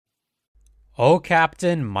Oh,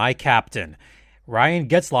 Captain, my Captain. Ryan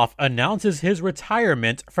Getzlaf announces his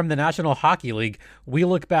retirement from the National Hockey League. We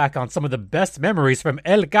look back on some of the best memories from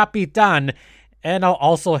El Capitan, and I'll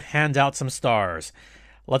also hand out some stars.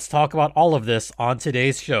 Let's talk about all of this on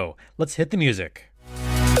today's show. Let's hit the music.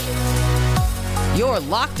 You're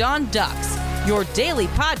Locked On Ducks, your daily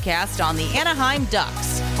podcast on the Anaheim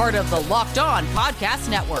Ducks, part of the Locked On Podcast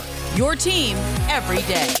Network, your team every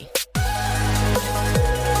day.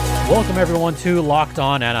 Welcome, everyone, to Locked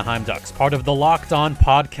On Anaheim Ducks, part of the Locked On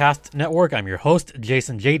Podcast Network. I'm your host,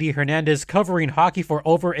 Jason J.D. Hernandez, covering hockey for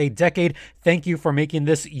over a decade. Thank you for making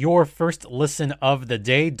this your first listen of the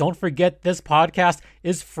day. Don't forget, this podcast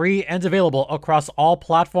is free and available across all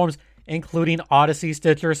platforms, including Odyssey,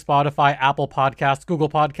 Stitcher, Spotify, Apple Podcasts, Google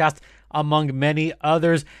Podcasts, among many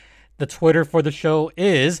others. The Twitter for the show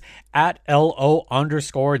is at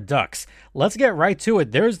 @LO_Ducks. Let's get right to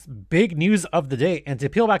it. There's big news of the day. And to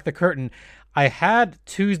peel back the curtain, I had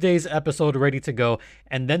Tuesday's episode ready to go,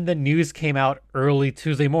 and then the news came out early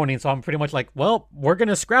Tuesday morning. So I'm pretty much like, well, we're going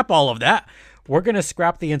to scrap all of that. We're going to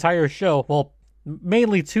scrap the entire show. Well,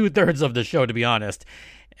 mainly 2/3 of the show, to be honest.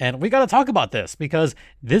 And we got to talk about this because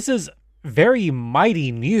this is very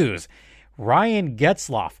mighty news. Ryan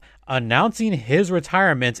Getzlaf announcing his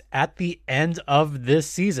retirement at the end of this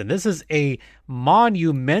season. This is a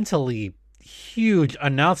monumentally huge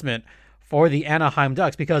announcement for the Anaheim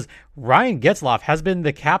Ducks because Ryan Getzlaf has been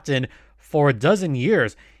the captain for a dozen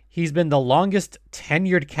years. He's been the longest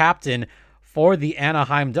tenured captain for the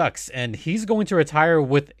Anaheim Ducks, and he's going to retire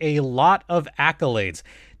with a lot of accolades.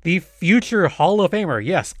 The future Hall of Famer,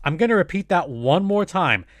 yes, I'm going to repeat that one more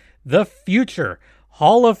time. The future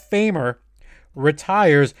Hall of Famer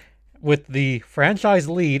retires with the franchise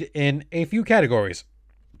lead in a few categories.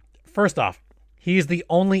 First off, he's the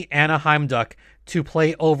only Anaheim Duck to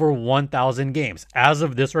play over 1,000 games. As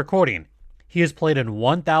of this recording, he has played in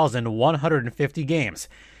 1,150 games.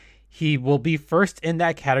 He will be first in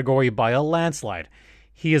that category by a landslide.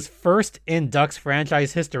 He is first in Ducks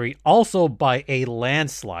franchise history, also by a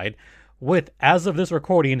landslide, with, as of this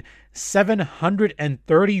recording,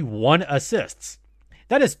 731 assists.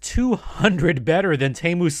 That is 200 better than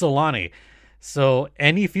Teemu Selanne. So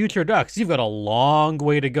any future Ducks, you've got a long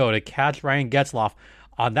way to go to catch Ryan Getzlaf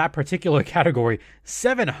on that particular category.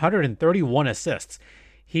 731 assists.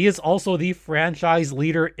 He is also the franchise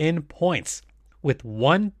leader in points with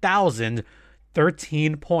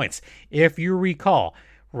 1,013 points. If you recall,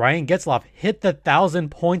 Ryan Getzlaf hit the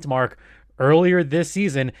 1,000-point mark earlier this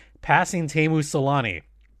season, passing Teemu Selanne.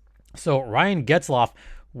 So Ryan Getzlaf,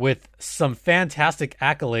 with some fantastic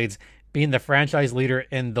accolades, being the franchise leader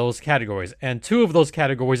in those categories. And two of those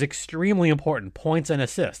categories extremely important, points and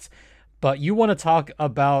assists. But you want to talk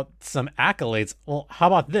about some accolades? Well, how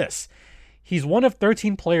about this? He's one of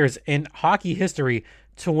 13 players in hockey history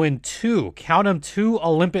to win two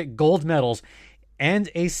Olympic gold medals and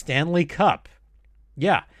a Stanley Cup.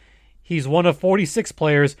 Yeah, he's one of 46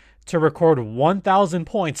 players to record 1,000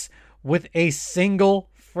 points with a single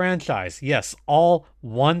franchise. Yes, all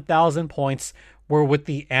 1,000 points were with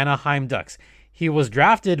the Anaheim Ducks. He was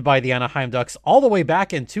drafted by the Anaheim Ducks all the way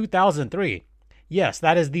back in 2003. Yes,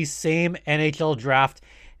 that is the same NHL draft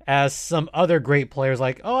as some other great players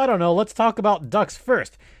like, let's talk about Ducks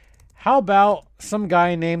first. How about some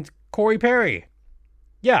guy named Corey Perry?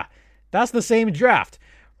 Yeah, that's the same draft.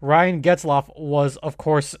 Ryan Getzlaf was, of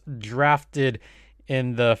course, drafted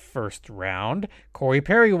in the first round. Corey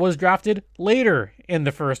Perry was drafted later in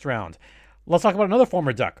the first round. Let's talk about another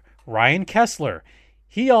former Duck, Ryan Kesler.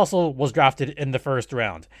 He also was drafted in the first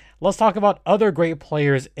round. Let's talk about other great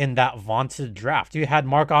players in that vaunted draft. You had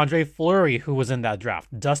Marc-Andre Fleury, who was in that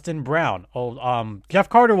draft. Dustin Brown. Jeff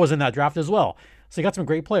Carter was in that draft as well. So you got some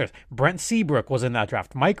great players. Brent Seabrook was in that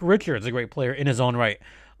draft. Mike Richards, a great player in his own right,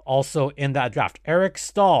 also in that draft. Eric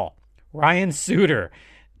Stahl, Ryan Suter,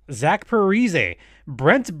 Zach Parise,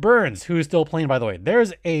 Brent Burns, who is still playing, by the way.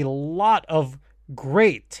 There's a lot of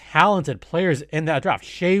great, talented players in that draft.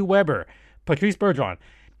 Shea Weber, Patrice Bergeron,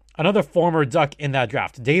 another former Duck in that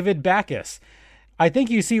draft. David Backes. I think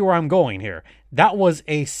you see where I'm going here. That was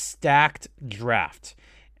a stacked draft.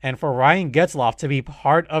 And for Ryan Getzlaf to be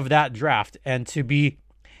part of that draft and to be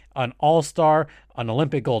an all-star, an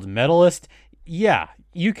Olympic gold medalist, yeah,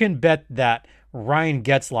 you can bet that Ryan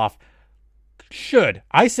Getzlaf should,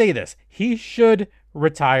 I say this, he should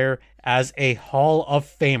retire as a Hall of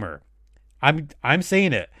Famer. I'm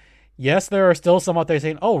saying it. Yes, there are still some out there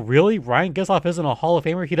saying, oh, really? Ryan Getzlaf isn't a Hall of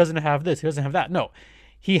Famer? He doesn't have this. He doesn't have that. No.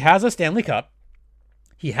 He has a Stanley Cup.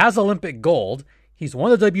 He has Olympic gold. He's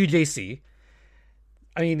won the WJC.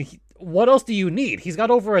 I mean, what else do you need? He's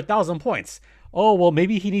got over 1,000 points. Oh, well,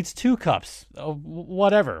 maybe he needs 2 cups.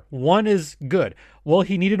 Whatever. 1 is good. Well,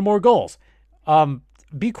 he needed more goals.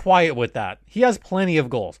 Be quiet with that. He has plenty of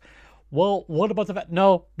goals. Well, what about the fact?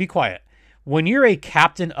 No, be quiet. When you're a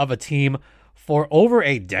captain of a team for over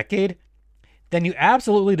a decade, then you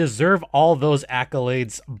absolutely deserve all those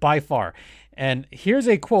accolades by far. And here's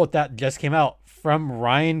a quote that just came out from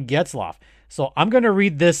Ryan Getzlaf. So I'm going to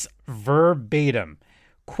read this verbatim.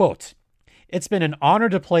 Quote, "It's been an honor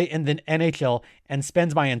to play in the NHL and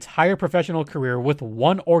spend my entire professional career with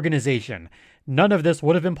one organization. None of this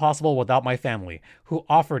would have been possible without my family, who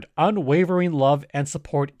offered unwavering love and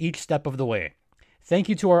support each step of the way. Thank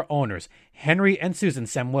you to our owners, Henry and Susan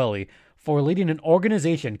Samueli, for leading an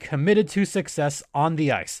organization committed to success on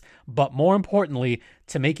the ice, but more importantly,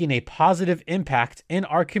 to making a positive impact in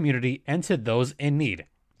our community and to those in need.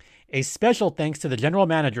 A special thanks to the general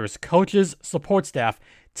managers, coaches, support staff,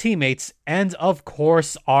 teammates, and of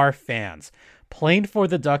course, our fans. Playing for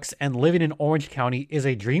the Ducks and living in Orange County is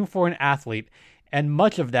a dream for an athlete, and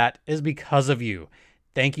much of that is because of you.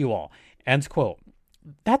 Thank you all." End quote.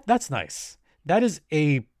 That's nice. That is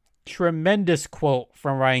a tremendous quote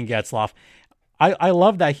from Ryan Getzlaf. I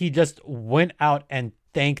love that he just went out and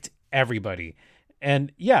thanked everybody.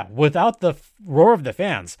 And yeah, without the roar of the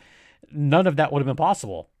fans, none of that would have been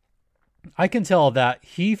possible. I can tell that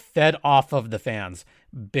he fed off of the fans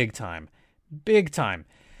big time. Big time.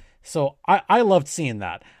 So I loved seeing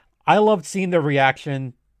that. I loved seeing the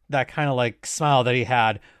reaction, that kind of like smile that he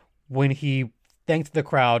had when he thanked the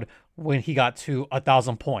crowd when he got to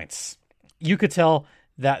 1,000 points. You could tell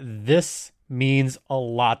that this means a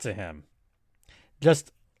lot to him.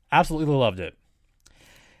 Just absolutely loved it.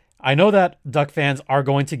 I know that Duck fans are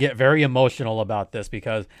going to get very emotional about this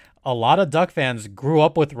because a lot of Duck fans grew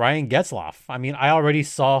up with Ryan Getzlaf. I mean, I already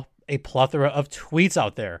saw a plethora of tweets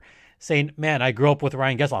out there saying, man, I grew up with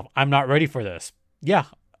Ryan Getzlaf. I'm not ready for this. Yeah,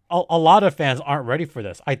 a lot of fans aren't ready for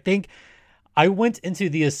this. I think I went into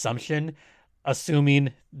the assumption,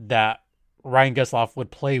 assuming that Ryan Getzlaf would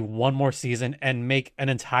play one more season and make an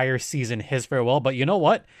entire season his farewell. But you know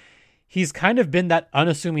what? He's kind of been that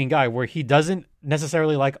unassuming guy where he doesn't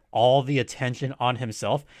necessarily like all the attention on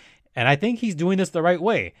himself. And I think he's doing this the right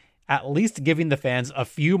way, at least giving the fans a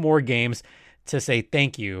few more games to say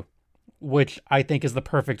thank you, which I think is the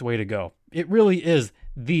perfect way to go. It really is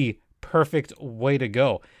the perfect way to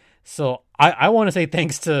go. So I want to say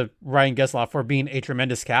thanks to Ryan Getzlaf for being a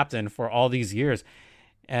tremendous captain for all these years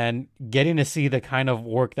and getting to see the kind of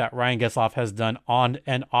work that Ryan Getzlaf has done on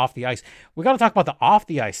and off the ice. We got to talk about the off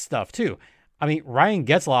the ice stuff too. I mean, Ryan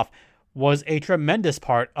Getzlaf was a tremendous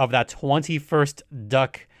part of that 21st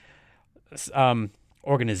Duck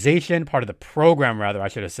organization, part of the program, rather, I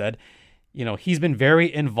should have said. You know, he's been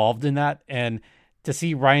very involved in that. And to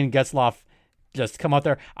see Ryan Getzlaf just come out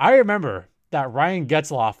there, I remember that Ryan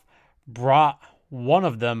Getzlaf brought one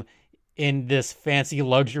of them in this fancy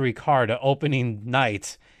luxury car to opening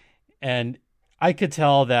night. And I could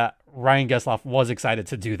tell that Ryan Getzlaf was excited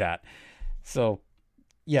to do that. So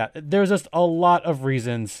yeah, there's just a lot of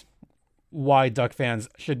reasons why Duck fans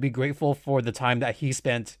should be grateful for the time that he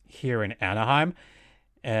spent here in Anaheim.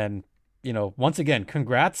 And, you know, once again,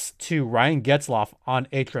 congrats to Ryan Getzlaf on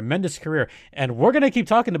a tremendous career. And we're going to keep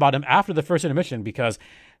talking about him after the first intermission because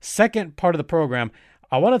second part of the program,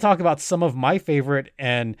 I want to talk about some of my favorite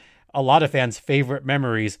and a lot of fans' favorite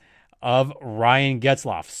memories of Ryan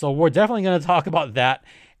Getzlaf. So we're definitely going to talk about that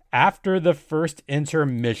after the first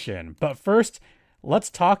intermission. But first, let's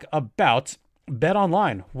talk about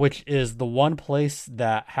BetOnline, which is the one place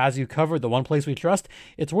that has you covered, the one place we trust.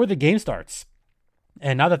 It's where the game starts.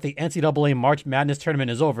 And now that the NCAA March Madness tournament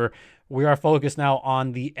is over, we are focused now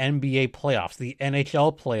on the NBA playoffs, the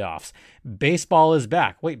NHL playoffs. Baseball is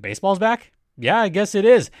back. Wait, baseball's back? Yeah, I guess it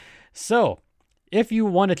is. So, if you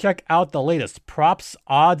want to check out the latest props,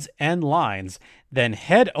 odds, and lines, then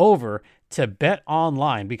head over to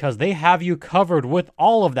BetOnline because they have you covered with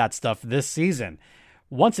all of that stuff this season.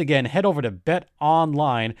 Once again, head over to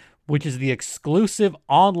BetOnline, which is the exclusive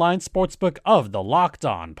online sportsbook of the Locked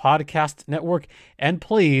On Podcast Network, and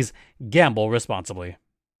please gamble responsibly.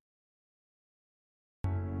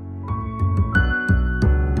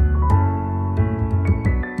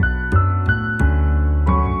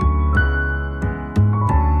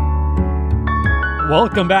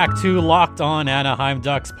 Welcome back to Locked On Anaheim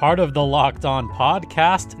Ducks, part of the Locked On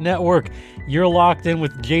Podcast Network. You're locked in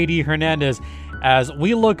with JD Hernandez as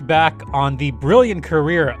we look back on the brilliant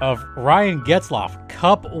career of Ryan Getzlaf,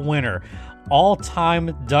 Cup winner,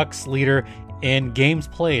 all-time Ducks leader in games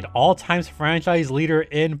played, all-time franchise leader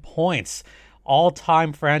in points,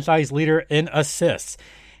 all-time franchise leader in assists.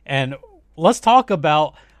 And let's talk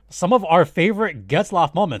about some of our favorite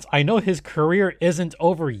Getzlaf moments. I know his career isn't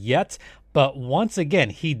over yet, but once again,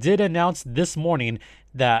 he did announce this morning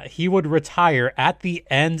that he would retire at the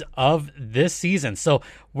end of this season. So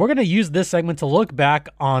we're going to use this segment to look back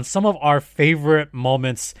on some of our favorite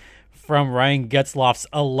moments from Ryan Getzlaf's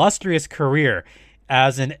illustrious career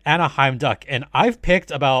as an Anaheim Duck. And I've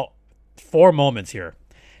picked about 4 moments here.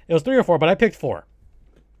 It was 3 or 4, but I picked 4.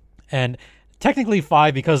 And technically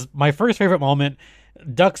 5 because my first favorite moment,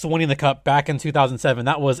 Ducks winning the Cup back in 2007,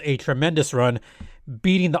 that was a tremendous run,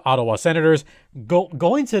 beating the Ottawa Senators,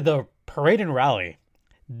 going to the parade and rally.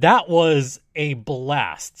 That was a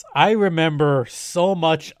blast. I remember so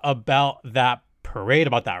much about that parade,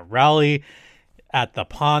 about that rally at the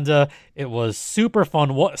Ponda. It was super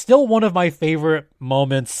fun. Still one of my favorite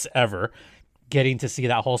moments ever, getting to see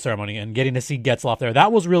that whole ceremony and getting to see Getzlaf there.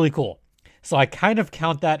 That was really cool. So I kind of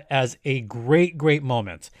count that as a great, great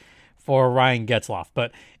moment for Ryan Getzlaf.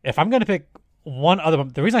 But if I'm going to pick one other,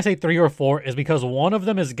 the reason I say 3 or 4 is because one of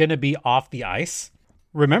them is going to be off the ice.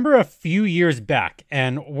 Remember a few years back,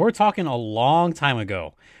 and we're talking a long time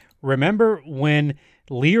ago, remember when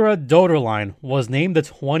Lyra Doderlein was named the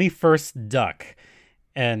 21st Duck?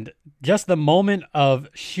 And just the moment of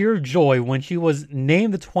sheer joy when she was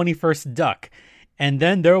named the 21st Duck. And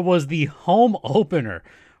then there was the home opener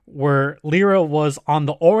where Lyra was on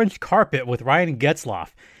the orange carpet with Ryan Getzlaf.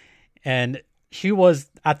 And she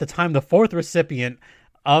was, at the time, the 4th recipient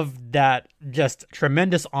of that just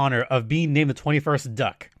tremendous honor of being named the 21st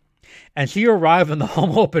Duck. And she arrived in the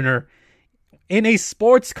home opener in a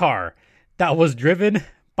sports car that was driven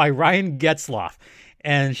by Ryan Getzlaf.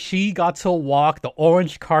 And she got to walk the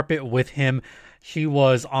orange carpet with him. She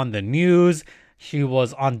was on the news. She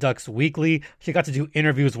was on Ducks Weekly. She got to do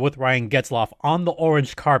interviews with Ryan Getzlaf on the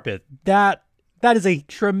orange carpet. That is a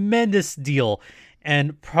tremendous deal.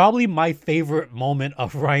 And probably my favorite moment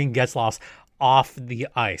of Ryan Getzlaf's off the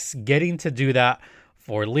ice. Getting to do that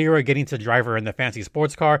for Lyra, getting to drive her in the fancy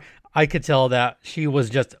sports car. I could tell that she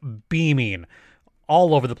was just beaming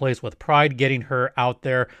all over the place with pride, getting her out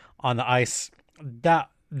there on the ice. That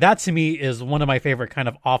to me is one of my favorite kind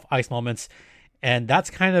of off ice moments. And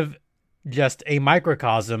that's kind of just a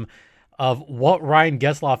microcosm of what Ryan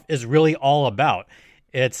Getzlaf is really all about.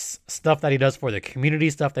 It's stuff that he does for the community,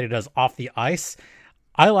 stuff that he does off the ice.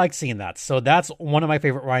 I like seeing that. So that's one of my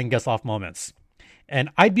favorite Ryan Getzlaf moments. And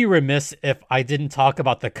I'd be remiss if I didn't talk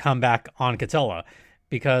about the comeback on Catella,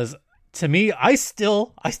 because to me, I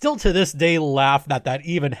still to this day laugh that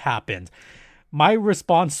even happened. My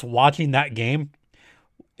response watching that game,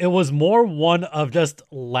 it was more one of just,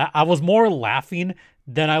 I was more laughing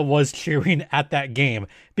than I was cheering at that game,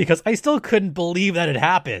 because I still couldn't believe that it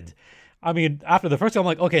happened. I mean, after the first game, I'm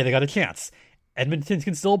like, okay, they got a chance. Edmonton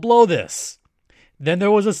can still blow this. Then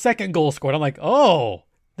there was a second goal scored. I'm like, oh,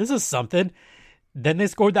 this is something. Then they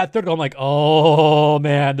scored that third goal. I'm like, oh,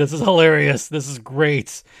 man, this is hilarious. This is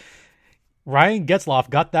great. Ryan Getzlaf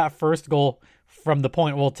got that first goal from the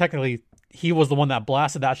point. Well, technically, he was the one that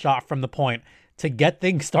blasted that shot from the point to get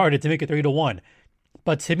things started to make it 3-1.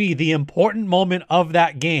 But to me, the important moment of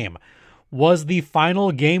that game was the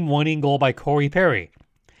final game-winning goal by Corey Perry.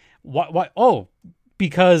 What? Oh,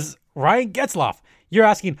 because Ryan Getzlaf. You're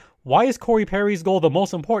asking, why is Corey Perry's goal the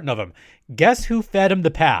most important of him? Guess who fed him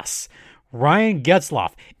the pass? Ryan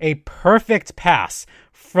Getzlaf. A perfect pass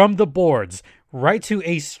from the boards right to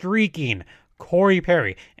a streaking Corey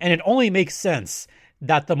Perry. And it only makes sense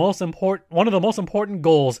that one of the most important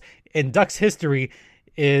goals in Ducks history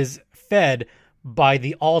is fed by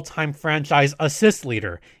the all-time franchise assist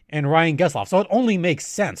leader in Ryan Getzlaf. So it only makes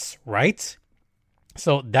sense, right?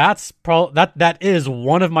 So that is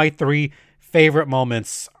one of my 3 favorite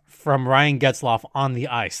moments from Ryan Getzlaf on the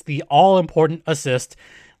ice. The all-important assist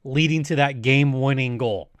leading to that game-winning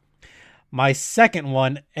goal. My second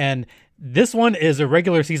one, and this one is a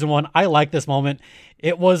regular season one. I like this moment.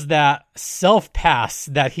 It was that self-pass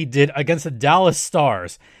that he did against the Dallas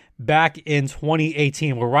Stars back in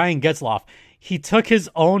 2018, where Ryan Getzlaf, he took his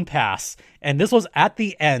own pass, and this was at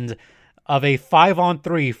the end of a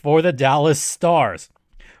 5-on-3 for the Dallas Stars.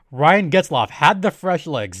 Ryan Getzlaf had the fresh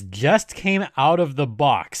legs, just came out of the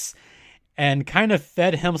box, and kind of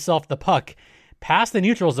fed himself the puck past the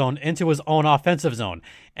neutral zone into his own offensive zone.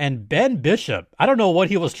 And Ben Bishop, I don't know what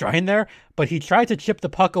he was trying there, but he tried to chip the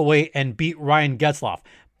puck away and beat Ryan Getzlaf.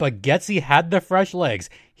 But Getzy had the fresh legs.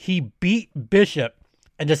 He beat Bishop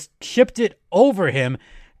and just chipped it over him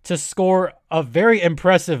to score a very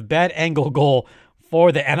impressive bad angle goal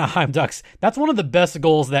for the Anaheim Ducks. That's one of the best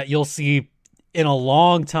goals that you'll see in a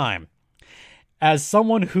long time. As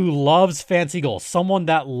someone who loves fancy goals, someone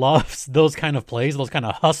that loves those kind of plays, those kind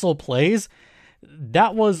of hustle plays,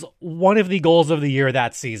 that was one of the goals of the year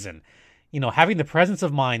that season. Having the presence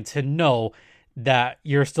of mind to know that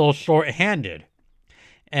you're still shorthanded.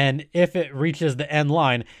 And if it reaches the end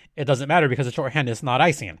line, it doesn't matter because it's shorthanded, it's not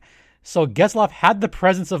icing. So Getzlaf had the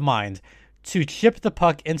presence of mind to chip the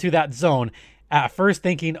puck into that zone, at first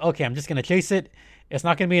thinking, okay, I'm just going to chase it. It's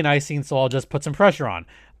not going to be an icing, so I'll just put some pressure on.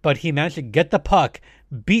 But he managed to get the puck,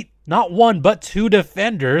 beat not one, but two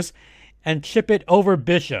defenders, and chip it over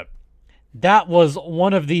Bishop. That was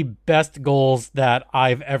one of the best goals that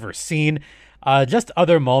I've ever seen. Just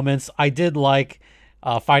other moments. I did like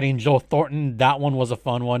fighting Joe Thornton. That one was a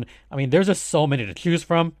fun one. I mean, there's just so many to choose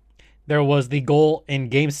from. There was the goal in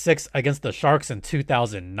Game 6 against the Sharks in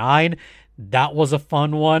 2009. That was a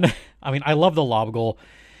fun one. I mean, I love the lob goal.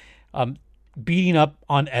 Beating up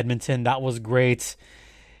on Edmonton, that was great.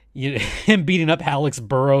 Him beating up Alex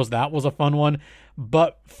Burrows, that was a fun one.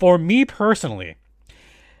 But for me personally,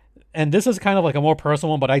 and this is kind of like a more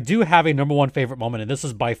personal one, but I do have a number one favorite moment, and this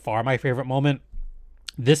is by far my favorite moment.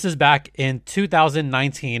 This is back in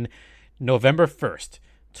 2019, November 1st,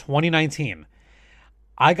 2019.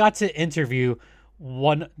 I got to interview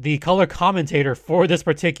the color commentator for this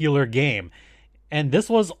particular game. And this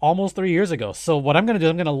was almost 3 years ago. So what I'm going to do,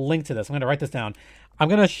 I'm going to link to this. I'm going to write this down. I'm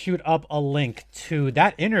going to shoot up a link to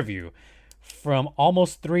that interview from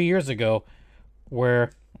almost 3 years ago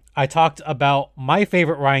where I talked about my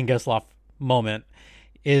favorite Ryan Getzlaf moment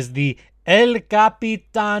is the El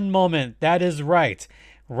Capitan moment. That is right.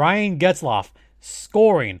 Ryan Getzlaf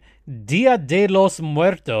scoring Dia de los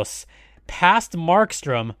Muertos past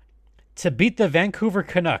Markstrom to beat the Vancouver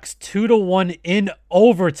Canucks 2-1 in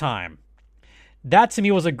overtime. That to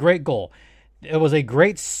me was a great goal. It was a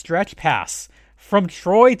great stretch pass from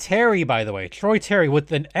Troy Terry, by the way. Troy Terry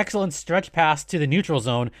with an excellent stretch pass to the neutral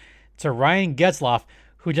zone to Ryan Getzlaf,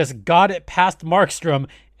 who just got it past Markstrom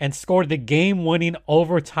and scored the game-winning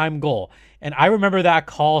overtime goal. And I remember that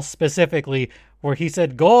call specifically where he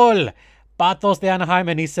said, "Gol, Patos de Anaheim,"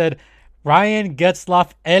 and he said, "Ryan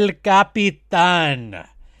Getzlaf, El Capitan."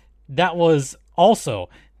 That was also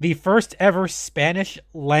the first ever Spanish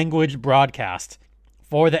language broadcast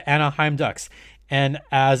for the Anaheim Ducks. And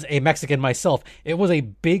as a Mexican myself, it was a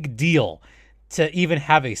big deal to even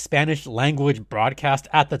have a Spanish language broadcast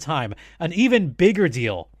at the time. An even bigger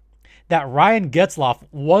deal that Ryan Getzlaf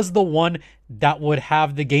was the one that would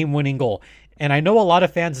have the game-winning goal. And I know a lot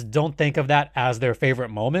of fans don't think of that as their favorite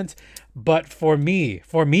moment, but for me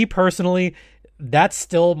personally, that's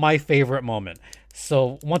still my favorite moment.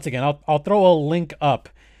 So once again, I'll throw a link up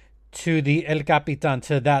to the El Capitan,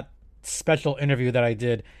 to that special interview that I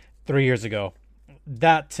did 3 years ago.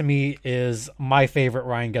 That to me is my favorite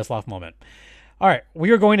Ryan Getzlaf moment. All right,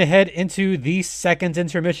 we are going to head into the second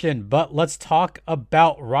intermission, but let's talk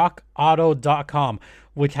about rockauto.com,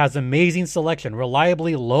 which has amazing selection,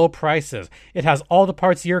 reliably low prices. It has all the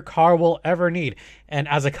parts your car will ever need. And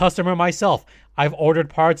as a customer myself, I've ordered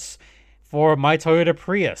parts for my Toyota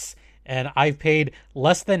Prius, and I've paid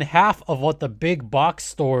less than half of what the big box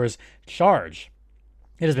stores charge.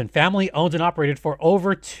 It has been family owned and operated for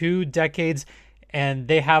over 2 decades, and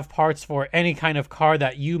they have parts for any kind of car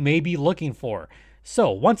that you may be looking for.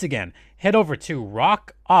 So once again, head over to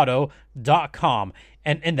rockauto.com,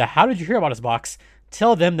 and in the How Did You Hear About Us box,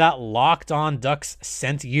 tell them that Locked On Ducks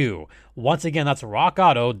sent you. Once again, that's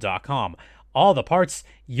rockauto.com. All the parts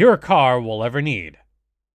your car will ever need.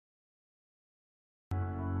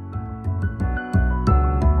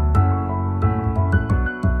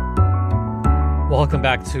 Welcome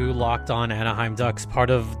back to Locked On Anaheim Ducks, part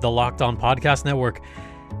of the Locked On Podcast Network.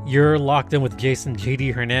 You're locked in with Jason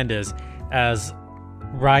JD Hernandez as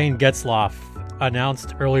Ryan Getzlaf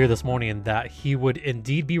announced earlier this morning that he would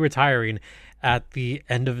indeed be retiring at the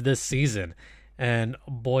end of this season. And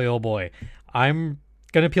boy, oh boy, I'm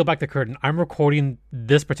going to peel back the curtain. I'm recording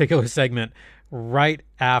this particular segment right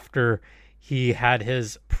after he had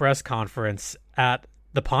his press conference at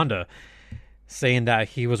the Ponda, saying that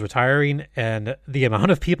he was retiring, and the amount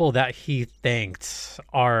of people that he thanked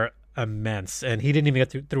are immense. And he didn't even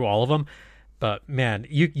get through all of them. But man,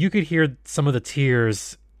 you could hear some of the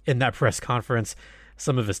tears in that press conference.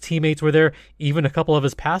 Some of his teammates were there. Even a couple of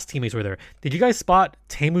his past teammates were there. Did you guys spot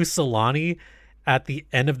Teemu Selanne at the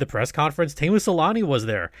end of the press conference? Teemu Selanne was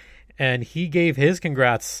there, and he gave his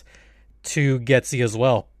congrats to Getzy as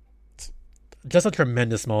well. Just a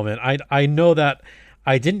tremendous moment. I know that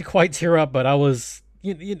I didn't quite tear up, but I was.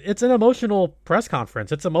 It's an emotional press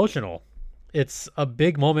conference. It's emotional. It's a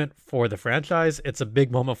big moment for the franchise. It's a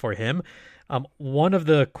big moment for him. One of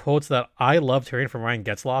the quotes that I loved hearing from Ryan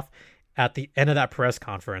Getzlaf at the end of that press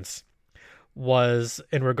conference was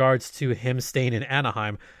in regards to him staying in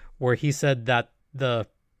Anaheim, where he said that the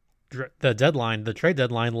trade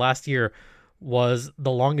deadline last year was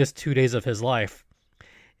the longest 2 days of his life,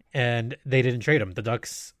 and they didn't trade him. The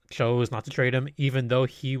Ducks chose not to trade him, even though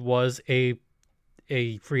he was a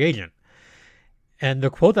free agent. And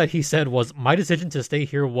the quote that he said was, "My decision to stay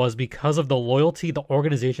here was because of the loyalty the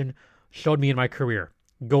organization showed me in my career.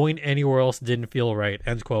 Going anywhere else didn't feel right."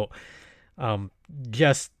 End quote.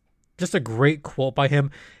 Just a great quote by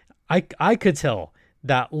him. I could tell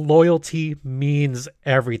that loyalty means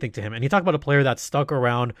everything to him. And he talked about a player that stuck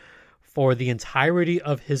around for the entirety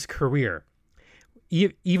of his career,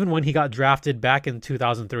 even when he got drafted back in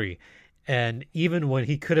 2003, and even when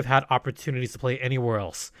he could have had opportunities to play anywhere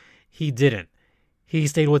else, he didn't. He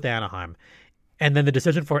stayed with Anaheim. And then the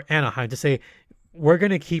decision for Anaheim to say, we're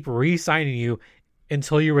going to keep re-signing you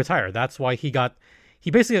until you retire. That's why he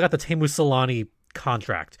basically got the Teemu Selanne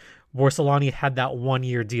contract, where Selanne had that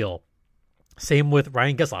 1-year deal. Same with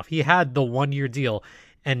Ryan Getzlaf. He had the 1-year deal,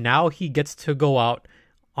 and now he gets to go out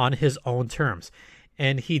on his own terms.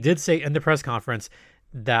 And he did say in the press conference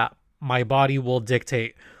that my body will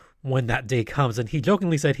dictate when that day comes. And he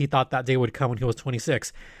jokingly said he thought that day would come when he was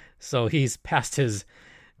 26. So he's past his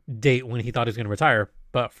date when he thought he was going to retire.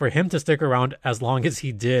 But for him to stick around as long as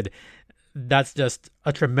he did, that's just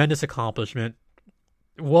a tremendous accomplishment.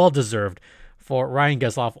 Well deserved for Ryan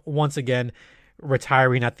Getzlaf, once again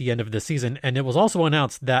retiring at the end of the season. And it was also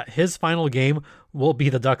announced that his final game will be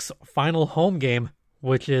the Ducks' final home game,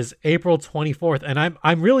 which is April 24th. And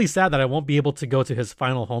I'm really sad that I won't be able to go to his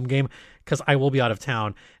final home game because I will be out of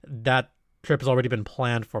town. That trip has already been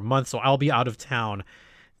planned for months, so I'll be out of town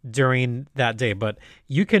during that day. But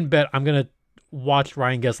you can bet I'm going to watch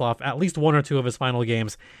Ryan Getzlaf at least 1 or 2 of his final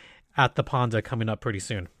games at the Ponda coming up pretty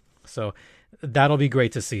soon. So that'll be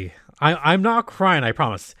great to see. I'm not crying, I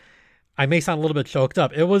promise. I may sound a little bit choked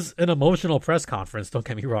up. It was an emotional press conference, don't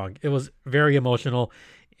get me wrong. It was very emotional.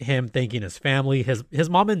 Him thanking his family, his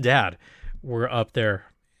mom and dad were up there,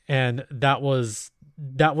 and that was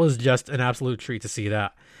just an absolute treat to see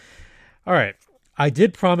that. All right, I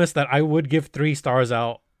did promise that I would give 3 stars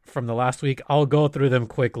out from the last week. I'll go through them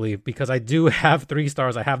quickly because I do have 3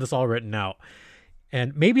 stars. I have this all written out,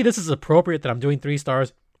 and maybe this is appropriate that I'm doing 3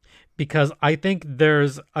 stars because I think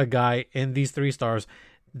there's a guy in these 3 stars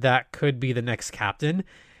that could be the next captain.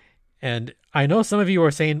 And I know some of you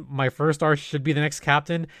are saying my first star should be the next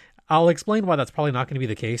captain. I'll explain why that's probably not going to be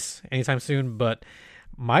the case anytime soon, but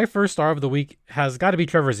my first star of the week has got to be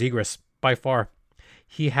Trevor Zegras by far.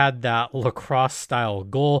 He had that lacrosse style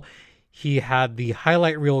goal. He had the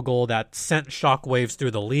highlight reel goal that sent shockwaves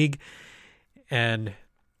through the league. And,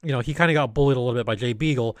 he kind of got bullied a little bit by Jay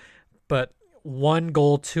Beagle, but 1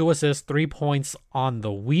 goal, 2 assists, 3 points on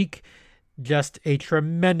the week. Just a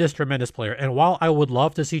tremendous, tremendous player. And while I would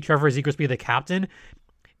love to see Trevor Zegras be the captain,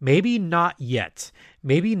 maybe not yet.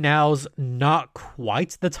 Maybe now's not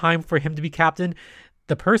quite the time for him to be captain.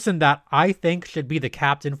 The person that I think should be the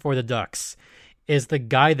captain for the Ducks is the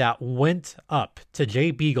guy that went up to Jay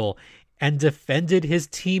Beagle and defended his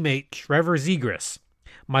teammate Trevor Zegras.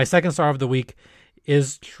 My second star of the week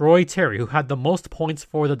is Troy Terry, who had the most points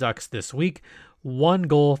for the Ducks this week. 1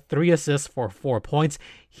 goal, 3 assists for 4 points.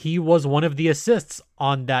 He was one of the assists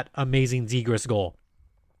on that amazing Zegras goal.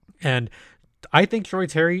 And I think Troy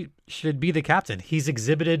Terry should be the captain. He's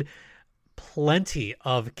exhibited plenty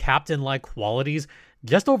of captain-like qualities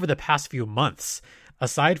just over the past few months.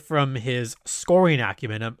 Aside from his scoring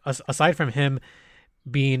acumen, aside from him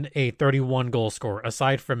being a 31-goal scorer,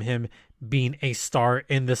 aside from him being a star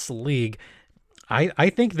in this league, I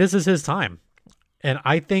think this is his time. And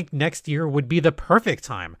I think next year would be the perfect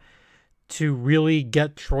time to really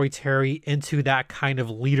get Troy Terry into that kind of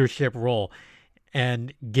leadership role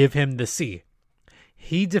and give him the C.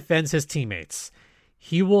 He defends his teammates.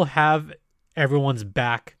 He will have everyone's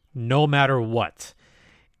back no matter what.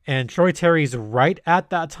 And Troy Terry's right at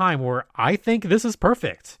that time where I think this is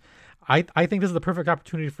perfect. I think this is the perfect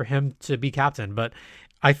opportunity for him to be captain. But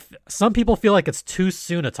some people feel like it's too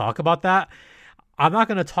soon to talk about that. I'm not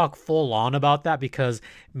going to talk full on about that because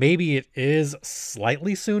maybe it is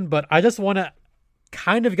slightly soon, but I just want to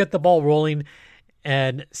kind of get the ball rolling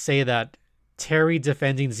and say that Terry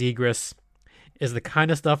defending Zegras is the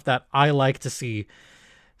kind of stuff that I like to see.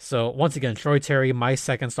 So once again, Troy Terry, my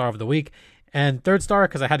second star of the week. And third star,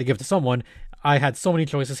 because I had to give to someone, I had so many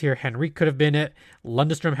choices here. Henrique could have been it.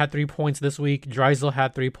 Lundestrom had 3 points this week. Drysdale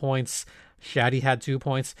had 3 points. Shaddy had 2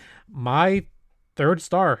 points. My third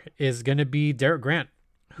star is going to be Derek Grant,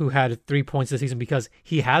 who had 3 points this season because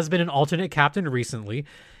he has been an alternate captain recently.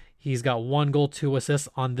 He's got 1 goal, 2 assists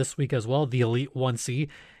on this week as well. The Elite 1C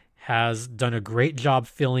has done a great job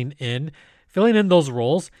filling in those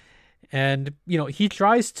roles. And, he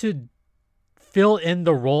tries to fill in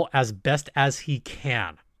the role as best as he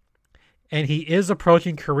can. And he is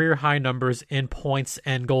approaching career high numbers in points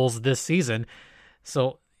and goals this season.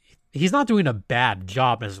 So he's not doing a bad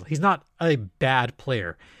job. He's not a bad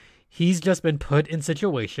player. He's just been put in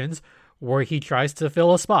situations where he tries to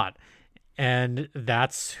fill a spot. And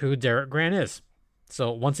that's who Derek Grant is.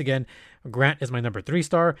 So once again, Grant is my number 3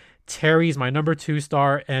 star. Terry's my number 2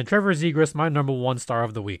 star. And Trevor Zegras, my number 1 star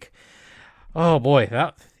of the week. Oh boy.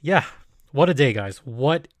 What a day, guys.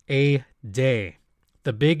 What a day.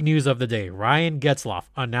 The big news of the day, Ryan Getzlaf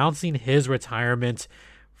announcing his retirement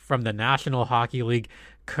from the National Hockey League.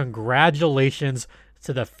 Congratulations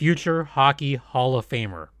to the future Hockey Hall of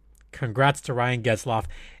Famer. Congrats to Ryan Getzlaf,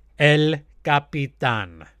 El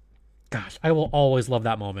Capitan. Gosh, I will always love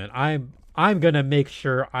that moment. I'm going to make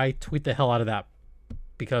sure I tweet the hell out of that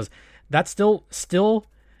because that's still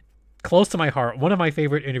close to my heart. One of my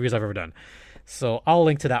favorite interviews I've ever done. So I'll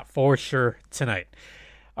link to that for sure tonight.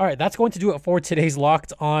 All right, that's going to do it for today's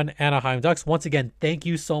Locked On Anaheim Ducks. Once again, thank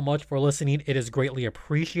you so much for listening. It is greatly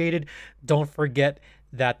appreciated. Don't forget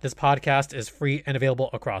that this podcast is free and available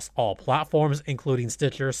across all platforms, including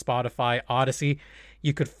Stitcher, Spotify, Odyssey.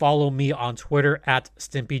 You could follow me on Twitter at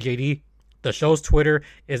StimpyJD. The show's Twitter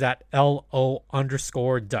is at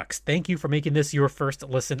LO_Ducks. Thank you for making this your first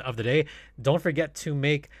listen of the day. Don't forget to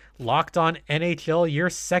make Locked On NHL your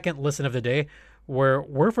second listen of the day, where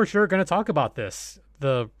we're for sure going to talk about this.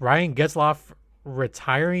 The Ryan Getzlaf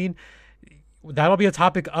retiring, that'll be a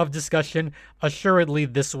topic of discussion assuredly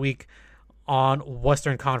this week on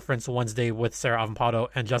Western Conference Wednesday with Sarah Avampado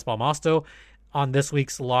and Jess Balmasto on this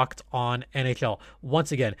week's Locked On NHL.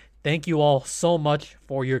 Once again, thank you all so much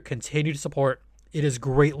for your continued support. It is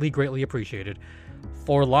greatly, greatly appreciated.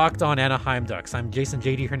 For Locked On Anaheim Ducks, I'm Jason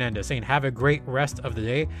J.D. Hernandez saying have a great rest of the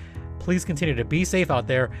day. Please continue to be safe out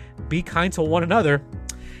there. Be kind to one another.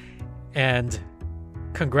 And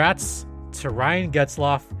congrats to Ryan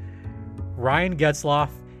Getzlaf. Ryan Getzlaf,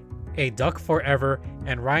 a Duck forever.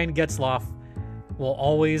 And Ryan Getzlaf will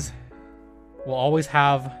always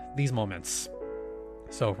have these moments.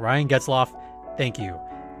 So Ryan Getzlaf, thank you.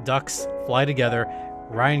 Ducks fly together.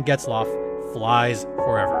 Ryan Getzlaf flies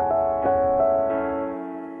forever.